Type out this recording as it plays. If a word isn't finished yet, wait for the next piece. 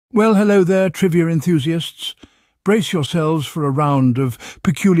Well, hello there, trivia enthusiasts. Brace yourselves for a round of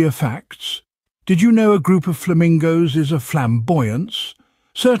peculiar facts. Did you know a group of flamingos is a flamboyance?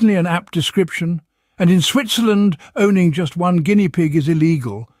 Certainly an apt description. And in Switzerland, owning just one guinea pig is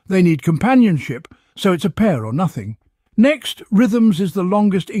illegal. They need companionship, so it's a pair or nothing. Next, rhythms is the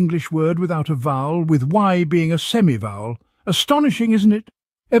longest English word without a vowel, with Y being a semi-vowel. Astonishing, isn't it?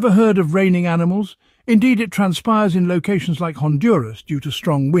 Ever heard of raining animals? Indeed, it transpires in locations like Honduras due to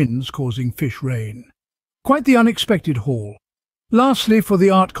strong winds causing fish rain. Quite the unexpected haul. Lastly, for the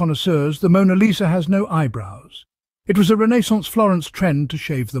art connoisseurs, the Mona Lisa has no eyebrows. It was a Renaissance Florence trend to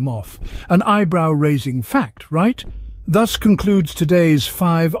shave them off. An eyebrow-raising fact, right? Thus concludes today's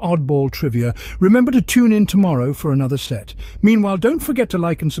 5 Oddball trivia. Remember to tune in tomorrow for another set. Meanwhile, don't forget to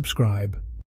like and subscribe.